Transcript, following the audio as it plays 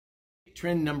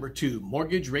Trend number 2,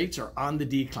 mortgage rates are on the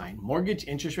decline. Mortgage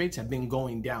interest rates have been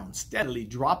going down, steadily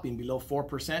dropping below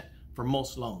 4% for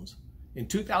most loans. In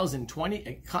 2020,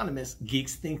 economists,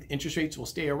 geeks think interest rates will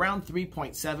stay around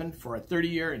 3.7 for a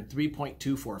 30-year and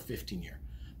 3.2 for a 15-year.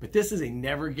 But this is a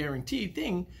never guaranteed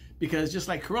thing because just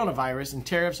like coronavirus and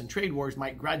tariffs and trade wars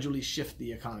might gradually shift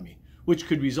the economy, which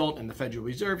could result in the Federal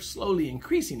Reserve slowly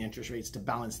increasing interest rates to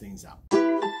balance things out.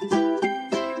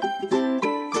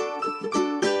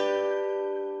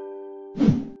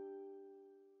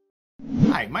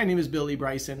 Hi, my name is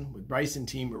Bryson with Bryson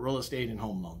Team Real Estate and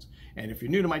Home Loans. And if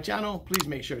you're new to my channel, please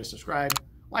make sure to subscribe,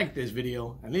 like this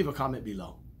video, and leave a comment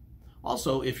below.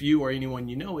 Also, if you or anyone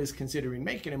you know is considering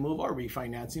making a move or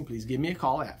refinancing, please give me a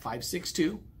call at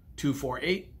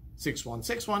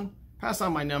 562-248-6161, pass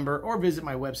on my number, or visit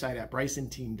my website at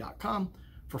brysonteam.com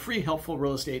for free, helpful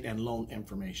real estate and loan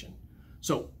information.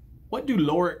 So, what do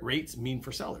lower rates mean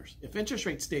for sellers? If interest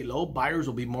rates stay low, buyers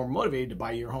will be more motivated to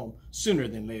buy your home sooner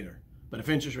than later. But if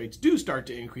interest rates do start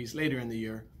to increase later in the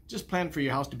year, just plan for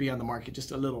your house to be on the market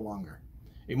just a little longer.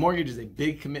 A mortgage is a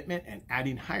big commitment, and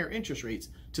adding higher interest rates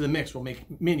to the mix will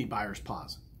make many buyers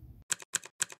pause.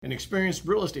 An experienced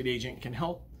real estate agent can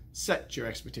help set your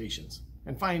expectations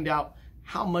and find out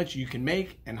how much you can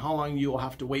make and how long you will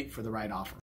have to wait for the right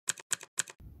offer.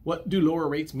 What do lower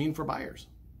rates mean for buyers?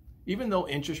 Even though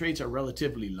interest rates are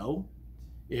relatively low,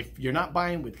 if you're not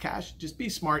buying with cash, just be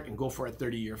smart and go for a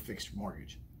 30-year fixed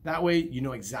mortgage. That way, you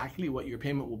know exactly what your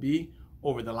payment will be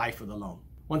over the life of the loan.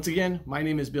 Once again, my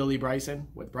name is Bryson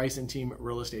with Bryson Team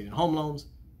Real Estate and Home Loans.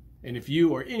 And if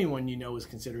you or anyone you know is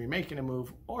considering making a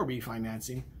move or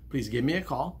refinancing, please give me a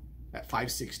call at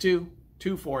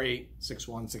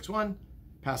 562-248-6161,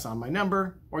 pass on my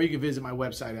number, or you can visit my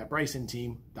website at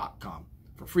brysonteam.com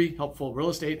for free, helpful real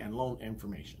estate and loan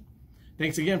information.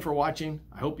 Thanks again for watching.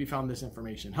 I hope you found this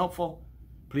information helpful.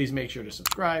 Please make sure to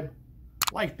subscribe,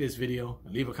 like this video,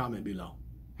 and leave a comment below.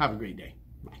 Have a great day.